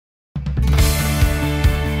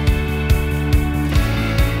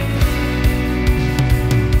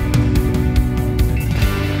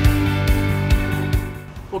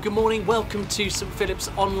Well, good morning. Welcome to St Philip's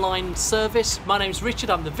online service. My name's Richard,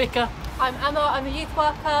 I'm the vicar. I'm Emma, I'm a youth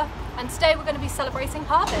worker, and today we're going to be celebrating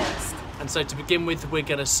Harvest. And so to begin with, we're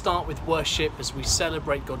going to start with worship as we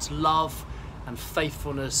celebrate God's love and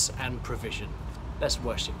faithfulness and provision. Let's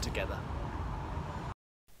worship together.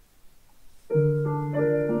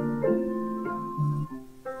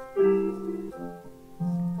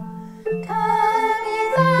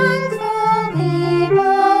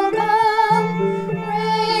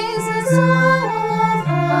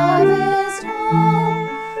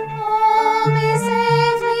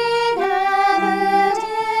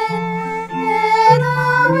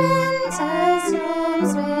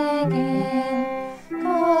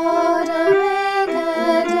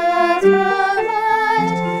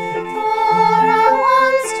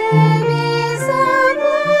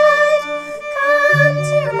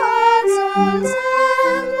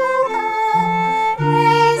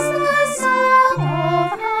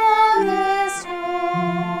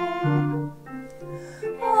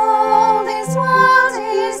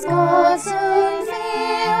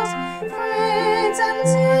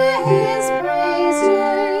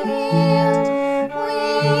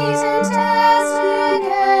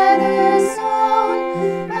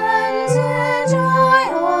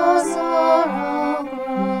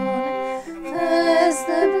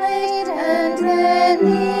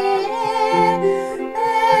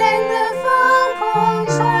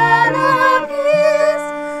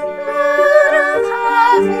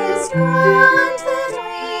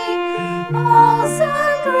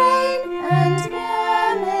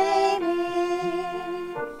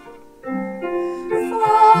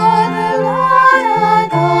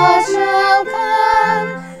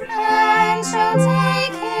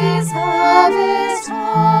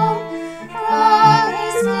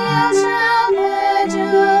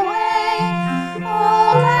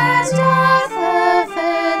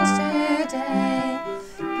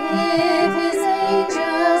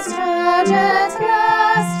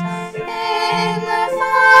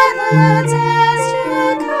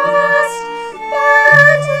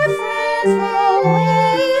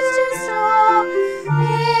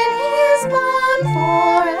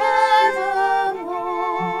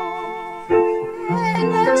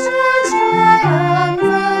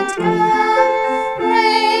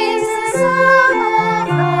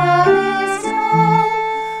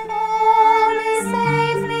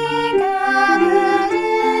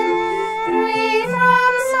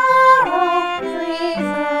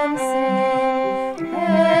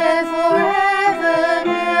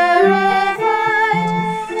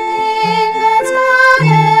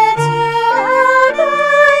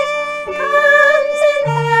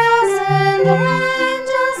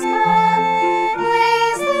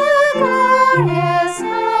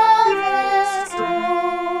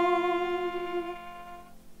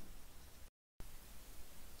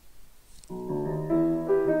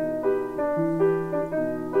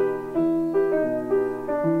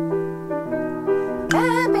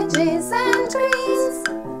 Cabbages and greens,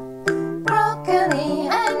 broccoli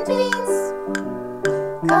and beans,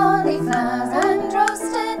 cauliflower and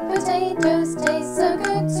roasted potatoes taste so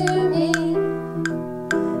good to me.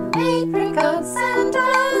 Apricots and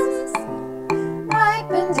plums,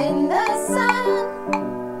 ripened in the sun,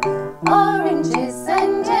 oranges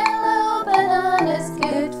and yellow bananas,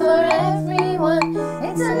 good for everyone.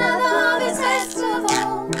 It's another harvest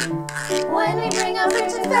festival, when we bring our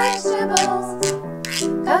fruit and vegetables,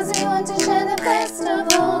 'cause we want to share the best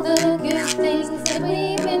of all the good things that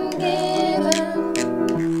we've been given.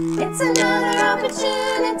 It's another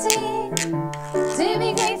opportunity to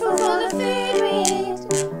be grateful for the food we eat,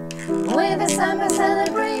 with a samba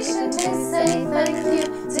celebration to say thank you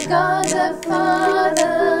to God the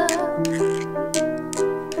Father.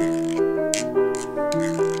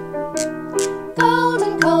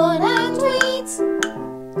 Golden corn and wheat,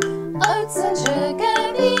 oats and sugar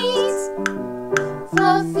beets,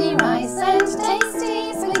 fluffy rice and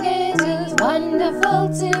tasty spaghetti, wonderful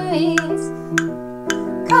to eat.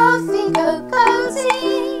 Coffee, cocoa,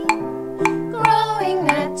 tea, growing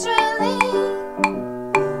naturally,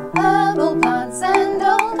 herbal plants and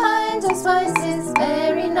all kinds of spices,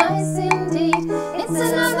 very nice indeed. It's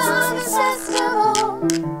another harvest festival,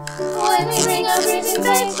 when we bring our fruit and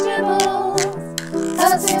vegetables,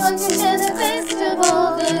 'cause we want to share the best of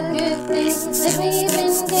all the good things that we've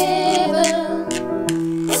been given.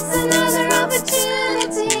 It's another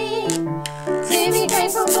opportunity to be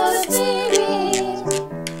grateful for the food we eat,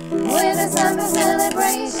 with a samba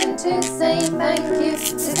celebration to say thank you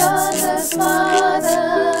to God the Father.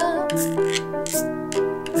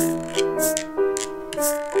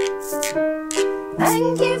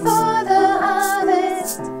 Thank you for the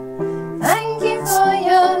harvest.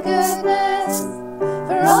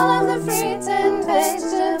 the fruit and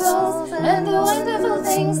vegetables and the wonderful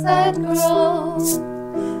things that grow.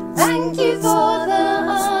 Thank you for the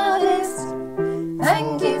harvest.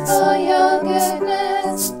 Thank you for your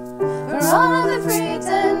goodness, for all of the fruit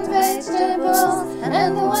and vegetables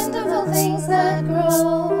and the wonderful things that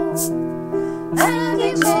grow.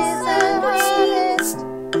 Packages and harvest,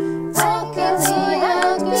 broccoli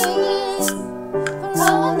and beans, for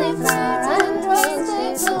all the fruit and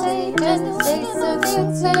roasted potatoes taste so good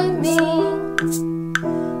to me.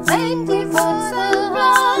 Thank you for the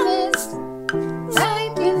harvest.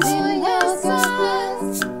 Thank you for your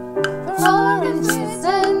goodness, for oranges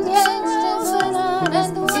and yellow bananas,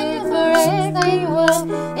 good for everyone.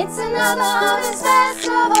 It's another harvest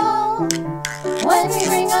festival when we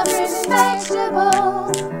bring our fruit and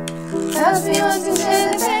vegetables, 'cause we want to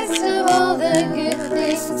share the best of all the good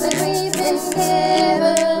things that we've been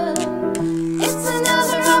given. It's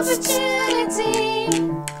another opportunity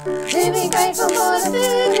to be grateful for the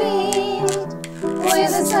food we eat,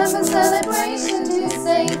 with a simple celebration to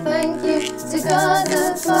say thank you to God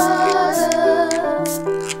the Father.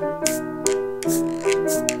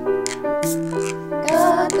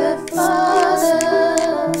 God the Father.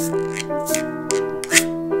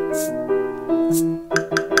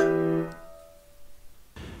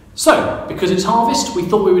 So, because it's harvest, we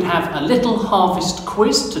thought we would have a little harvest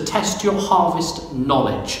quiz to test your harvest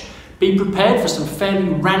knowledge. Be prepared for some fairly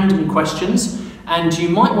random questions, and you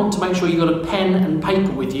might want to make sure you've got a pen and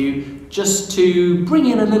paper with you just to bring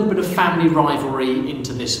in a little bit of family rivalry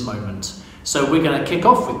into this moment. So we're going to kick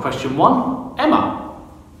off with question 1. Emma.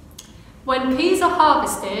 When peas are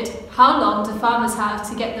harvested, how long do farmers have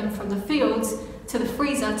to get them from the fields to the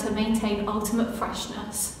freezer to maintain ultimate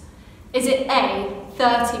freshness? Is it A,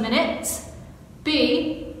 30 minutes,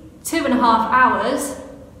 B, 2.5 hours,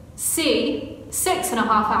 C,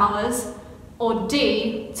 6.5 hours, or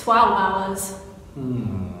D, 12 hours?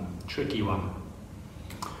 Tricky one.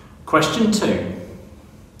 Question 2.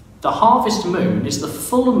 The harvest moon is the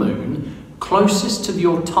full moon closest to the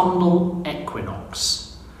autumnal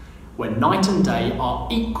equinox, when night and day are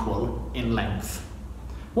equal in length.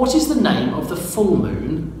 What is the name of the full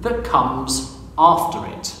moon that comes after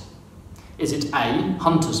it? Is it A,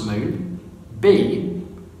 hunter's moon, B,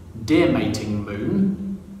 deer mating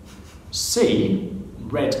moon, C,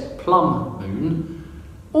 red plum moon,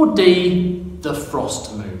 or D, the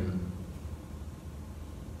frost moon?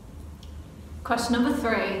 Question number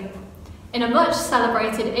 3. In a much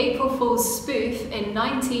celebrated April Fool's spoof in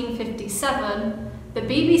 1957, the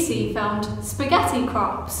BBC filmed spaghetti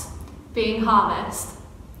crops being harvested.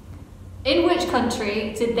 In which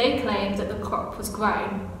country did they claim that the crop was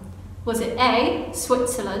grown? Was it A,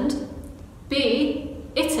 Switzerland, B,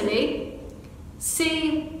 Italy,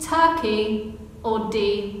 C, Turkey, or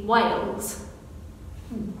D, Wales?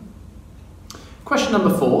 Question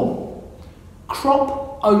number 4.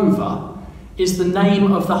 Crop over is the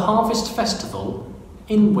name of the harvest festival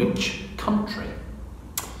in which country?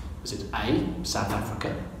 Is it A, South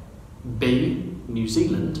Africa, B, New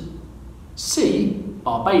Zealand, C,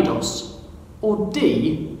 Barbados, or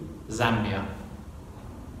D, Zambia?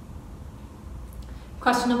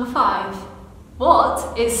 Question number 5.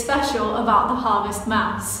 What is special about the harvest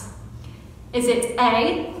mouse? Is it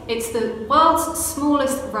A, it's the world's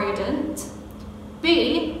smallest rodent,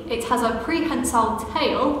 B, it has a prehensile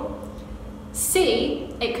tail, C,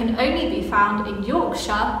 it can only be found in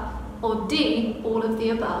Yorkshire, or D, all of the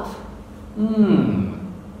above?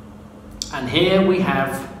 And here we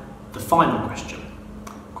have the final question.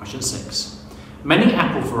 Question 6. Many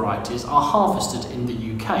apple varieties are harvested in the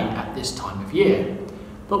UK at this time of year.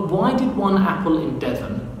 But why did one apple in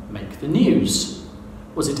Devon make the news?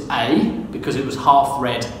 Was it A, because it was half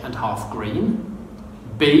red and half green?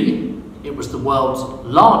 B, it was the world's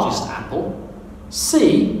largest apple?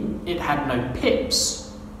 C, it had no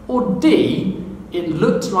pips? Or D, it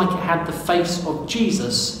looked like it had the face of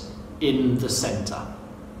Jesus in the centre? Are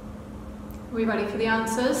we ready for the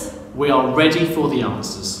answers? We are ready for the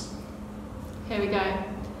answers. Here we go.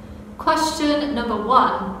 Question number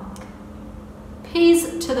 1.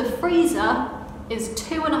 Peas to the freezer is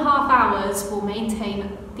 2.5 hours will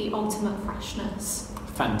maintain the ultimate freshness.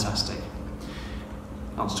 Fantastic.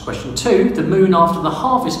 Answer to question 2. The moon after the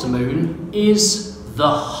harvest moon is the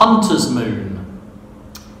hunter's moon.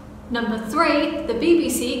 Number 3. The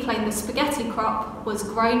BBC claimed the spaghetti crop was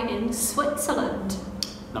grown in Switzerland.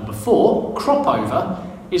 Number 4. Crop over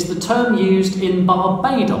is the term used in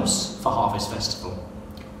Barbados for Harvest Festival.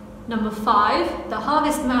 Number 5. The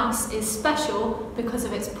harvest mouse is special because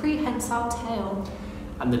of its prehensile tail.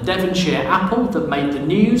 And the Devonshire apple that made the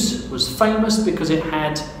news was famous because it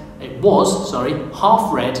was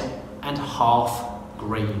half red and half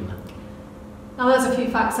green. Now there's a few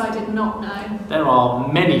facts I did not know. There are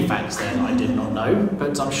many facts there that I did not know,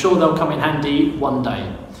 but I'm sure they'll come in handy one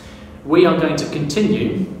day. We are going to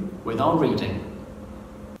continue with our reading.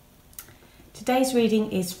 Today's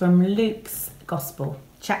reading is from Luke's Gospel,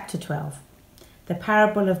 chapter 12, the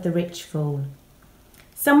parable of the rich fool.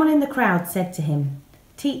 Someone in the crowd said to him,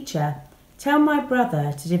 "Teacher, tell my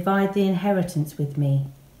brother to divide the inheritance with me."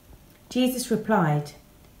 Jesus replied,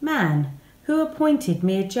 "Man, who appointed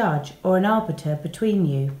me a judge or an arbiter between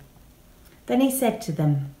you?" Then he said to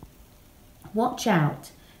them, "Watch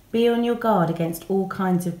out, be on your guard against all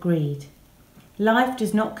kinds of greed. Life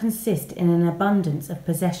does not consist in an abundance of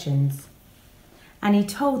possessions." And he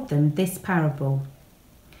told them this parable.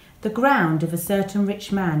 The ground of a certain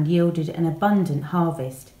rich man yielded an abundant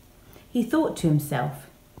harvest. He thought to himself,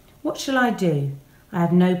 "What shall I do? I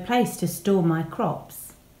have no place to store my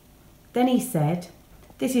crops." Then he said,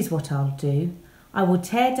 "This is what I'll do. I will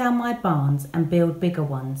tear down my barns and build bigger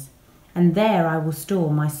ones, and there I will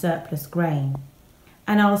store my surplus grain.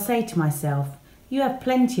 And I'll say to myself, you have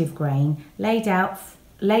plenty of grain laid up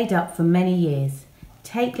for many years.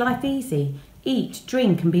 Take life easy, eat,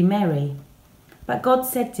 drink, and be merry." But God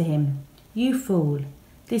said to him, "You fool,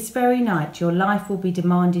 this very night your life will be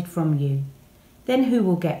demanded from you. Then who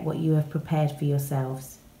will get what you have prepared for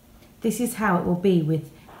yourselves? This is how it will be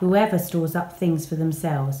with whoever stores up things for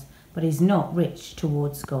themselves, but is not rich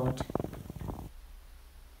towards God."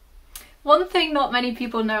 One thing not many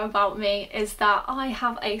people know about me is that I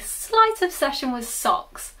have a slight obsession with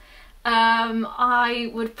socks.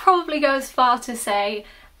 I would probably go as far to say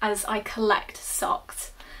as I collect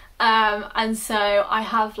socks. And so I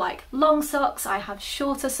have like long socks, I have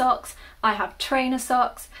shorter socks, I have trainer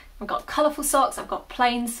socks, I've got colourful socks, I've got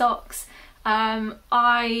plain socks.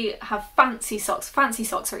 I have fancy socks. Fancy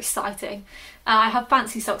socks are exciting. I have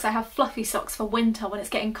fancy socks. I have fluffy socks for winter when it's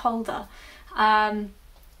getting colder.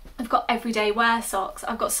 I've got everyday wear socks.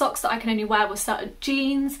 I've got socks that I can only wear with certain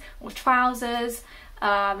jeans or trousers.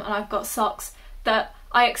 And I've got socks that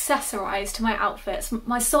I accessorise to my outfits.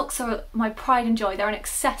 My socks are my pride and joy. They're an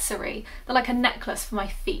accessory. They're like a necklace for my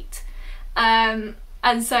feet.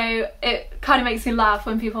 And so it kind of makes me laugh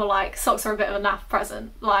when people are like, socks are a bit of a naff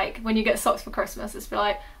present. Like when you get socks for Christmas, it's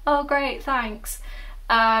like, oh great, thanks.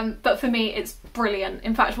 But for me, it's brilliant.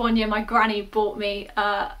 In fact, one year my granny bought me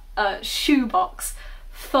a shoebox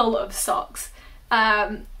full of socks.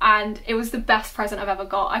 And it was the best present I've ever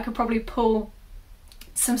got. I could probably pull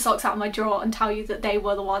some socks out of my drawer and tell you that they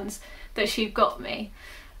were the ones that she got me.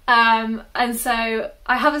 And so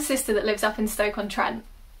I have a sister that lives up in Stoke-on-Trent.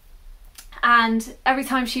 And every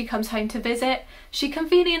time she comes home to visit, she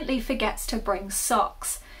conveniently forgets to bring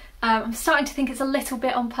socks. I'm starting to think it's a little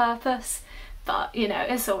bit on purpose, but you know,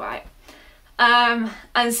 it's all right.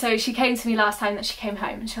 And so she came to me last time that she came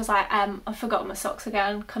home and she was like, I've forgotten my socks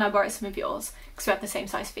again. Can I borrow some of yours? Because we have the same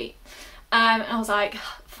size feet. And I was like,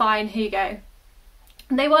 fine, here you go.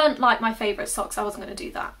 And they weren't like my favourite socks. I wasn't going to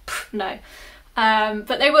do that. No.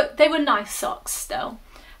 But they were nice socks still.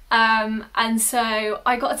 And so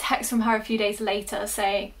I got a text from her a few days later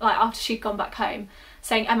saying, like after she'd gone back home,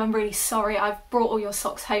 saying, I'm really sorry, I've brought all your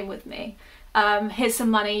socks home with me. Here's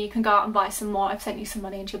some money, you can go out and buy some more, I've sent you some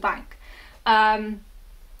money into your bank. And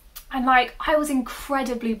like, I was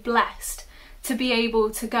incredibly blessed to be able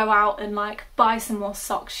to go out and like buy some more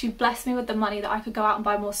socks. She blessed me with the money that I could go out and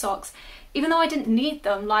buy more socks, even though I didn't need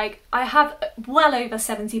them. Like I have well over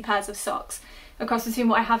 70 pairs of socks across between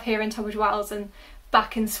what I have here in Tunbridge Wells and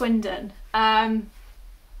back in Swindon. I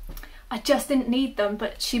just didn't need them,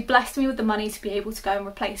 but she blessed me with the money to be able to go and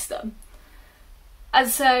replace them. And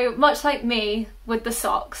so much like me with the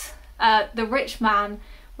socks, the rich man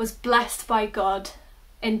was blessed by God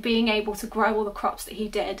in being able to grow all the crops that he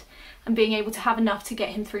did and being able to have enough to get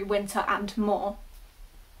him through winter and more.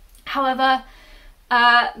 However,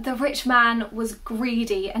 the rich man was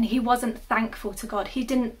greedy and he wasn't thankful to God. He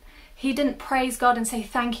didn't praise God and say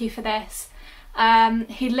thank you for this.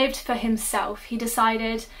 He lived for himself. He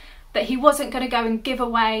decided that he wasn't going to go and give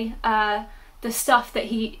away the stuff that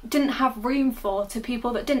he didn't have room for to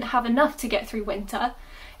people that didn't have enough to get through winter.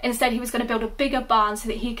 Instead, he was going to build a bigger barn so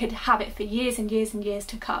that he could have it for years and years and years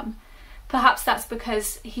to come. Perhaps that's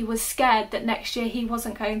because he was scared that next year he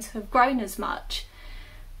wasn't going to have grown as much.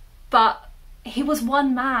 But he was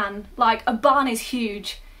one man. Like, a barn is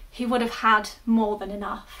huge. He would have had more than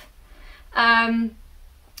enough. And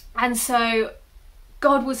so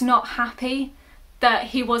God was not happy that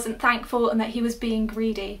he wasn't thankful and that he was being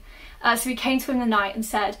greedy. So he came to him in the night and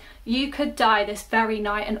said, you could die this very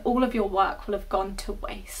night and all of your work will have gone to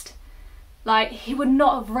waste. Like, he would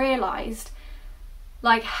not have realised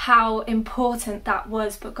like how important that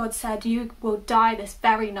was, but God said, you will die this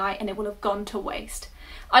very night and it will have gone to waste.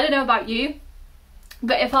 I don't know about you,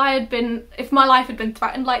 but if my life had been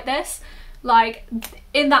threatened like this, like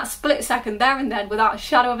in that split second there and then, without a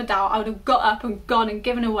shadow of a doubt, I would have got up and gone and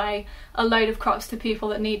given away a load of crops to people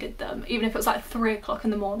that needed them, even if it was like 3 o'clock in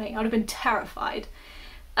the morning. I would have been terrified.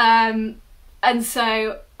 And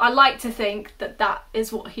so I like to think that that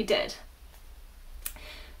is what he did.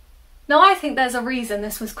 Now I think there's a reason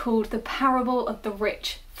this was called the parable of the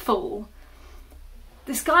rich fool.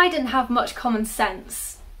 This guy didn't have much common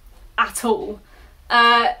sense at all.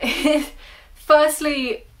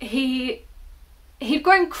 Firstly, he'd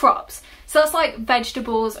grown crops, so that's like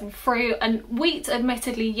vegetables and fruit, and wheat,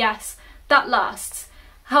 admittedly, yes, that lasts.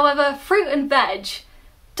 However, fruit and veg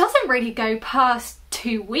doesn't really go past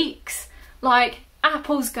 2 weeks. Like,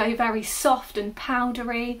 apples go very soft and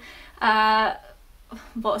powdery.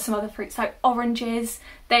 What are some other fruits? Like oranges,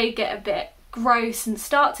 they get a bit gross and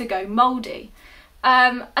start to go mouldy.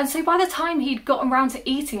 And so by the time he'd gotten around to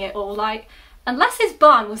eating it all, like, unless his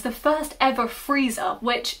barn was the first ever freezer,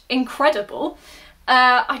 which, incredible,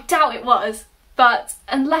 I doubt it was, but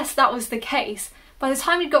unless that was the case, by the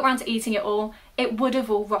time he'd got around to eating it all, it would have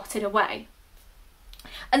all rotted away.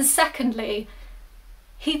 And secondly,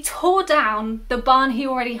 he tore down the barn he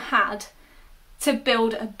already had to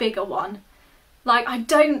build a bigger one. Like, I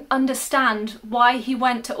don't understand why he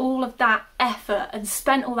went to all of that effort and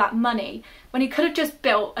spent all that money when he could have just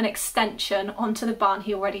built an extension onto the barn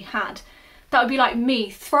he already had. That would be like me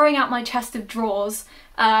throwing out my chest of drawers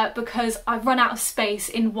because I've run out of space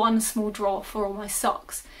in one small drawer for all my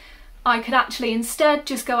socks. I could actually instead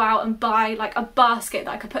just go out and buy like a basket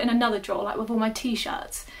that I could put in another drawer, like with all my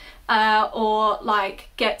t-shirts, or like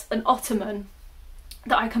get an ottoman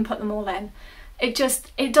that I can put them all in. It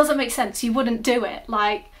doesn't make sense. You wouldn't do it.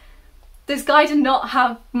 Like, this guy did not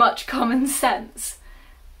have much common sense.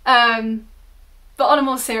 But on a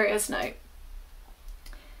more serious note,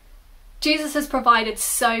 Jesus has provided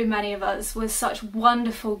so many of us with such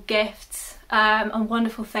wonderful gifts and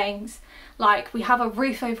wonderful things. Like, we have a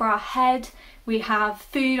roof over our head, we have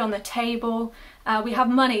food on the table, we have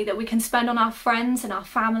money that we can spend on our friends and our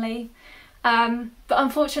family. But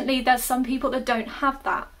unfortunately, there's some people that don't have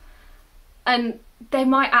that. And they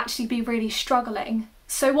might actually be really struggling.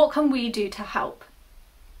 So what can we do to help?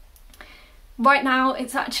 Right now,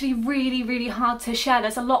 it's actually really, really hard to share.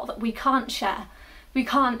 There's a lot that we can't share. We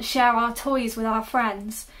can't share our toys with our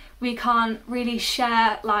friends. We can't really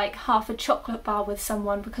share like half a chocolate bar with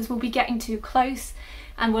someone because we'll be getting too close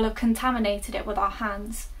and we'll have contaminated it with our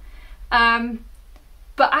hands.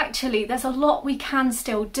 But actually, there's a lot we can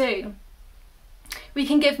still do. We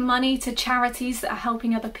can give money to charities that are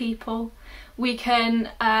helping other people. We can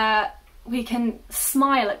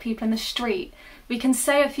smile at people in the street. We can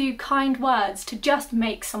say a few kind words to just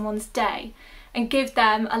make someone's day and give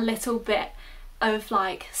them a little bit of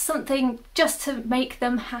like something just to make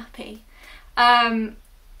them happy. And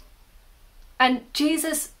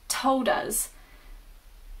Jesus told us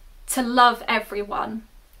to love everyone.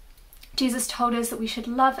 Jesus told us that we should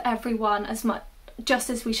love everyone as much, just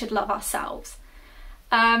as we should love ourselves.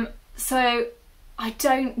 So I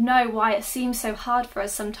don't know why it seems so hard for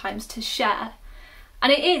us sometimes to share.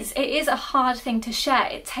 And it is a hard thing to share.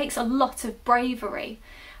 It takes a lot of bravery,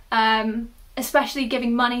 especially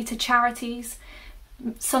giving money to charities.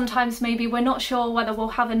 Sometimes maybe we're not sure whether we'll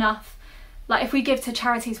have enough. Like, if we give to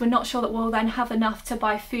charities, we're not sure that we'll then have enough to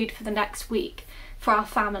buy food for the next week for our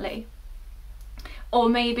family. Or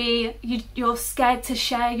maybe you're scared to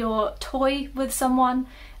share your toy with someone.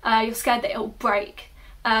 You're scared that it'll break.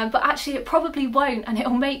 But actually it probably won't, and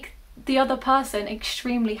it'll make the other person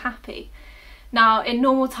extremely happy. Now, in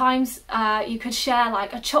normal times, you could share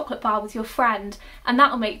like a chocolate bar with your friend and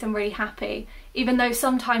that'll make them really happy, even though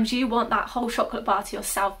sometimes you want that whole chocolate bar to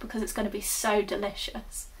yourself because it's going to be so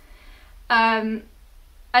delicious. And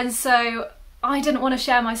so I didn't want to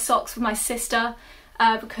share my socks with my sister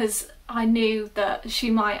because I knew that she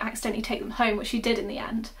might accidentally take them home, which she did in the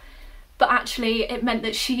end. But actually it meant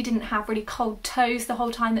that she didn't have really cold toes the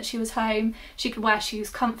whole time that she was home. She could wear shoes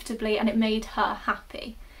comfortably and it made her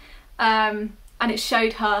happy. And it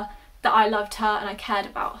showed her that I loved her and I cared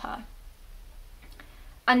about her.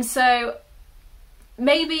 And so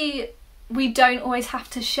maybe we don't always have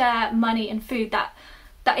to share money and food. That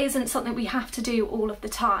isn't something we have to do all of the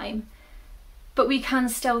time. But we can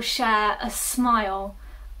still share a smile,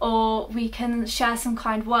 or we can share some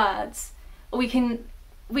kind words, or we can,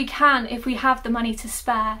 if we have the money to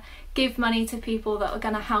spare, give money to people that are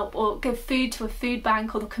going to help, or give food to a food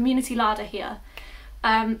bank or the community larder here.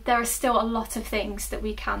 There are still a lot of things that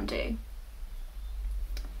we can do.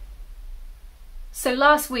 So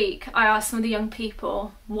last week I asked some of the young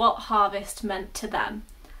people what harvest meant to them,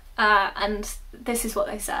 and this is what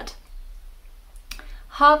they said.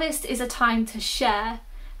 Harvest is a time to share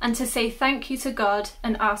and to say thank you to God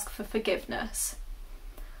and ask for forgiveness.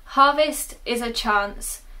 Harvest is a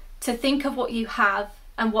chance to think of what you have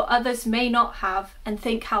and what others may not have and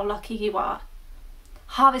think how lucky you are.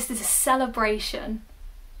 Harvest is a celebration.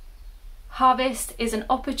 Harvest is an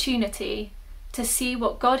opportunity to see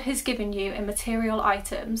what God has given you in material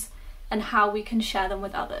items and how we can share them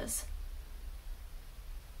with others.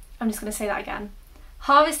 I'm just going to say that again.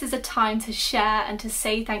 Harvest is a time to share and to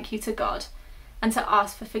say thank you to God and to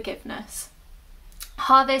ask for forgiveness.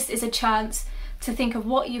 Harvest is a chance to think of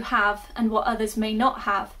what you have and what others may not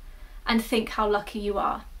have and think how lucky you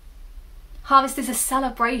are. Harvest is a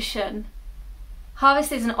celebration.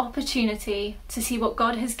 Harvest is an opportunity to see what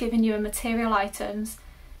God has given you in material items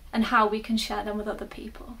and how we can share them with other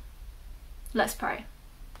people. Let's pray.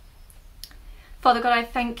 Father God, I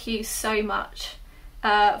thank you so much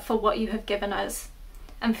for what you have given us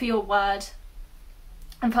and for your word.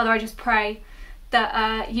 And Father, I just pray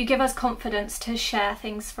that you give us confidence to share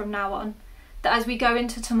things from now on, that as we go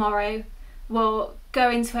into tomorrow, we'll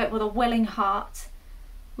go into it with a willing heart.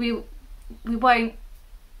 We won't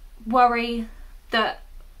worry that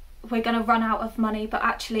we're going to run out of money, but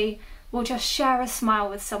actually we'll just share a smile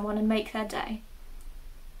with someone and make their day.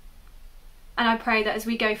 And I pray that as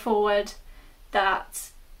we go forward, that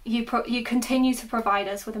you continue to provide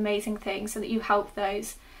us with amazing things so that you help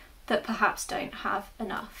those that perhaps don't have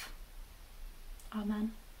enough.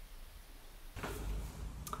 Amen.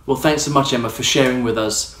 Well, thanks so much, Emma, for sharing with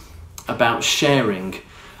us about sharing.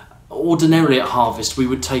 Ordinarily at Harvest, we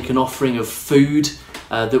would take an offering of food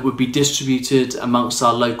that would be distributed amongst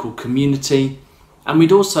our local community, and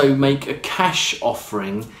we'd also make a cash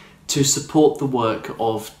offering to support the work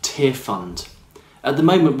of Tear Fund. At the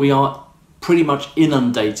moment, we are pretty much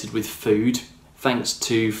inundated with food, thanks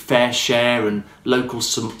to Fair Share and local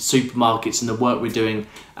supermarkets and the work we're doing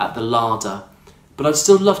at the larder. But I'd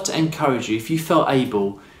still love to encourage you, if you felt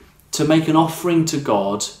able, to make an offering to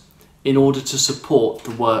God in order to support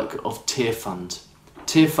the work of Tear Fund.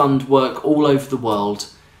 Tear Fund work all over the world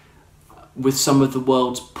with some of the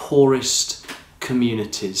world's poorest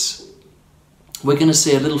communities. We're going to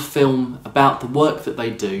see a little film about the work that they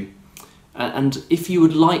do, and if you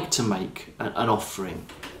would like to make an offering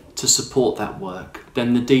to support that work,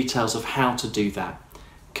 then the details of how to do that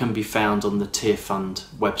can be found on the Tear Fund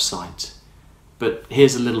website. But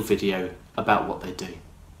here's a little video about what they do.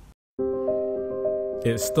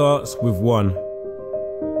 It starts with one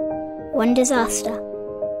disaster,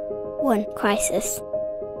 one crisis.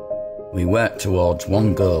 We work towards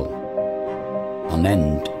one goal, an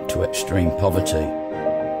end to extreme poverty.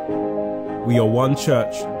 We are one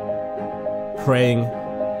church, praying,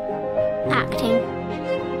 Acting,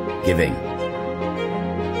 Giving,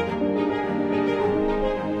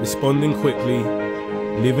 responding quickly,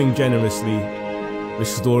 living generously,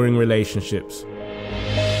 restoring relationships.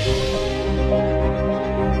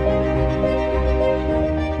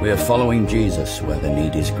 We are following Jesus where the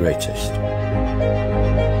need is greatest.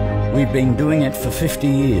 We've been doing it for 50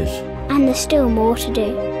 years. and there's still more to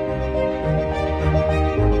do.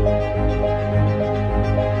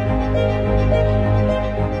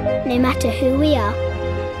 No matter who we are,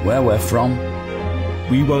 Where we're from,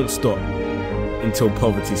 We won't stop until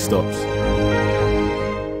poverty stops.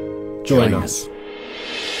 Join us.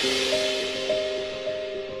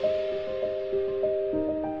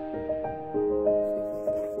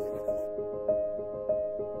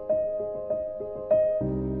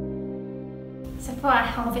 So for our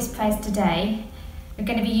harvest prayers today, we're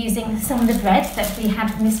going to be using some of the bread that we had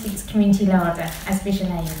from this week's community larder as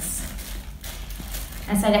visual aids.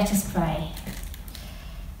 And so let us pray.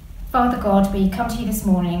 Father God, we come to you this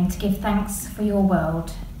morning to give thanks for your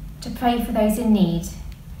world, to pray for those in need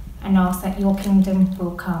and ask that your kingdom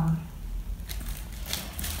will come.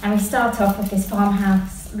 And we start off with this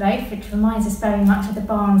farmhouse loaf, which reminds us very much of the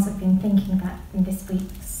barns that we've been thinking about in this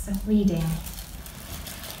week's reading.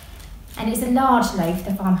 And it's a large loaf,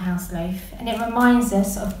 the farmhouse loaf, and it reminds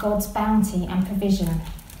us of God's bounty and provision.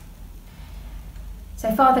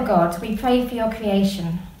 So Father God, we pray for your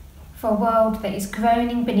creation, for a world that is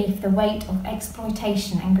groaning beneath the weight of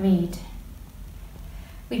exploitation and greed.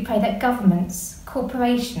 We pray that governments,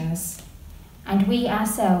 corporations, and we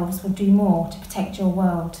ourselves will do more to protect your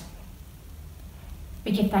world.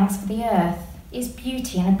 We give thanks for the earth, its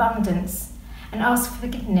beauty and abundance, and ask for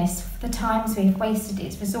forgiveness for the times we have wasted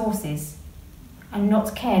its resources and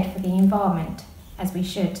not cared for the environment as we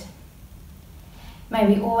should. May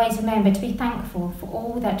we always remember to be thankful for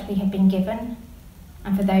all that we have been given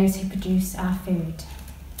and for those who produce our food.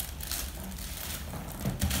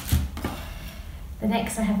 The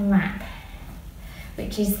next I have a wrap,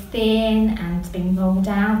 which is thin and been rolled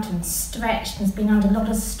out and stretched and has been under a lot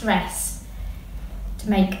of stress to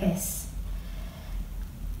make this.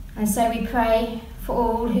 And so we pray for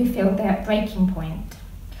all who feel they're at breaking point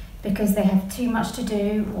because they have too much to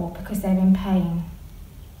do or because they're in pain.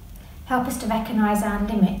 Help us to recognise our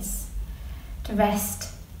limits, to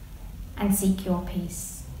rest and seek your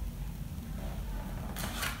peace.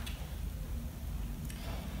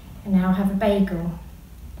 And now I have a bagel,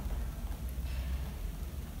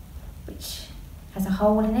 which has a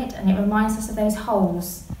hole in it, and it reminds us of those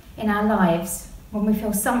holes in our lives when we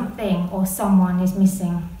feel something or someone is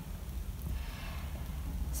missing.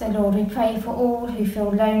 So Lord, we pray for all who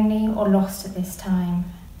feel lonely or lost at this time,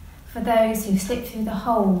 for those who slip through the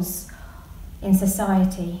holes in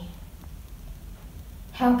society.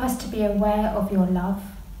 Help us to be aware of your love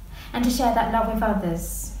and to share that love with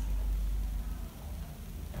others.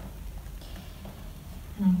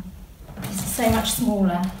 And this is so much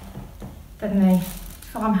smaller than the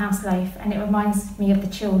farmhouse loaf, and it reminds me of the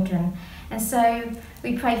children. And so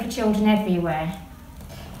we pray for children everywhere.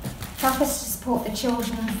 Help us to support the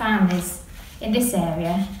children and families in this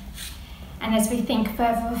area, and as we think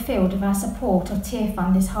further afield of our support of Tear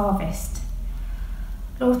Fund this harvest.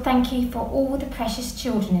 Lord, thank you for all the precious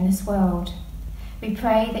children in this world. We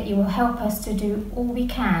pray that you will help us to do all we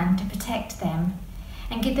can to protect them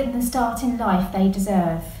and give them the start in life they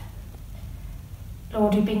deserve.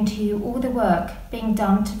 Lord, we bring to you all the work being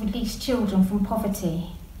done to release children from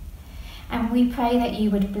poverty. And we pray that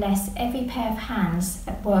you would bless every pair of hands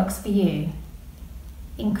that works for you,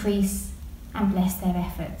 increase and bless their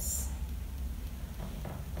efforts.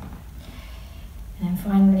 And then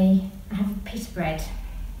finally, I have a pita bread,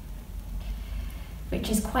 which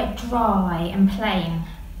is quite dry and plain.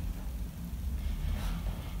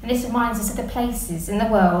 And this reminds us of the places in the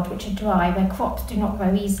world which are dry, where crops do not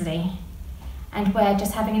grow easily, and where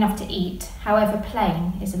just having enough to eat, however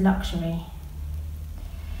plain, is a luxury.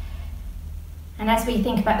 And as we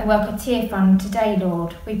think about the work of Tear Fund today,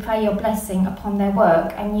 Lord, we pray your blessing upon their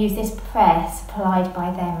work and use this prayer supplied by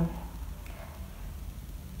them.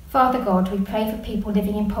 Father God, we pray for people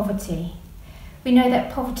living in poverty. We know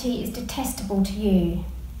that poverty is detestable to you.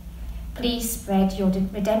 Please spread your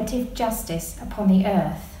redemptive justice upon the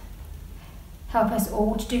earth. Help us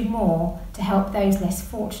all to do more to help those less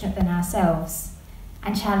fortunate than ourselves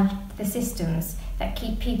and challenge the systems that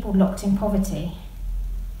keep people locked in poverty.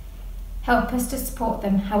 Help us to support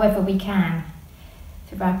them however we can,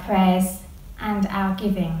 through our prayers and our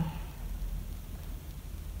giving.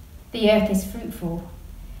 The earth is fruitful.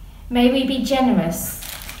 May we be generous.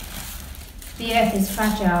 The earth is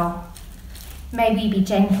fragile. May we be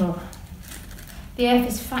gentle. The earth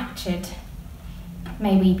is fractured.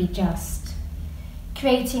 May we be just.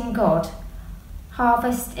 Creating God,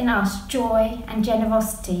 harvest in us joy and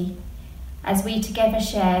generosity as we together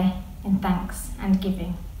share in thanks and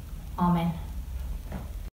giving. Amen.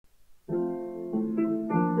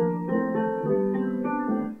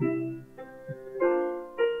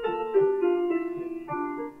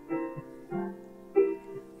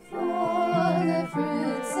 For the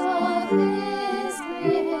fruits of His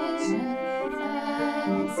creation,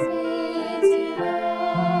 thanks be to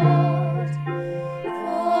God.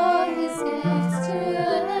 For His gifts to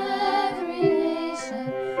every nation,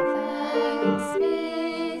 thanks be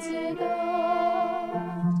to God.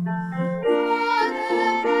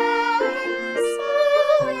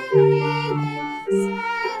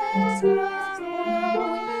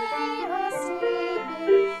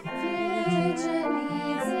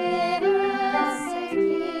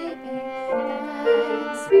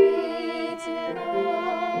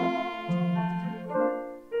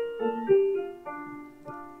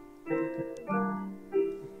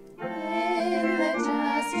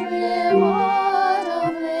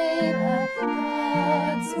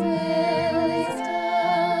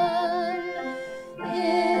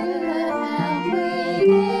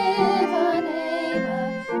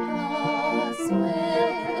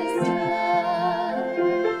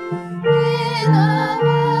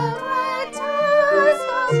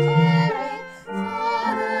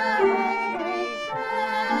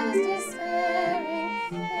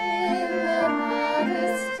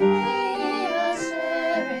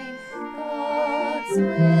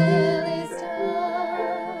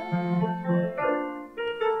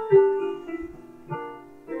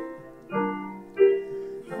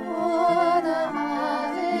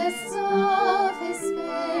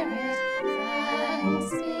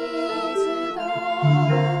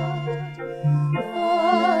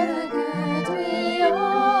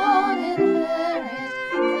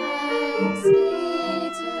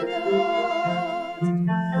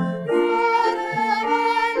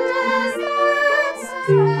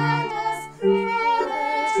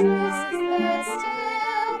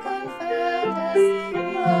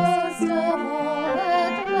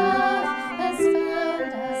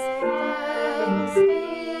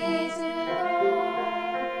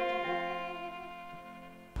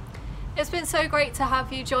 so great to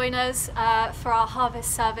have you join us for our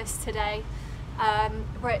harvest service today.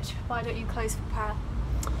 Rich, why don't you close for prayer?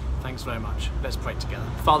 Thanks very much. Let's pray together.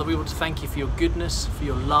 Father, we want to thank you for your goodness, for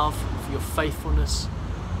your love, for your faithfulness,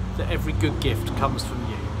 that every good gift comes from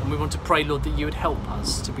you. And we want to pray, Lord, that you would help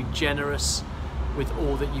us to be generous with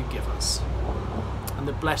all that you give us. And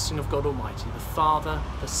the blessing of God Almighty, the Father,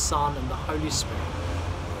 the Son, and the Holy Spirit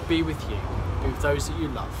be with you, be with those that you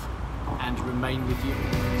love, and remain with you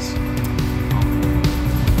always.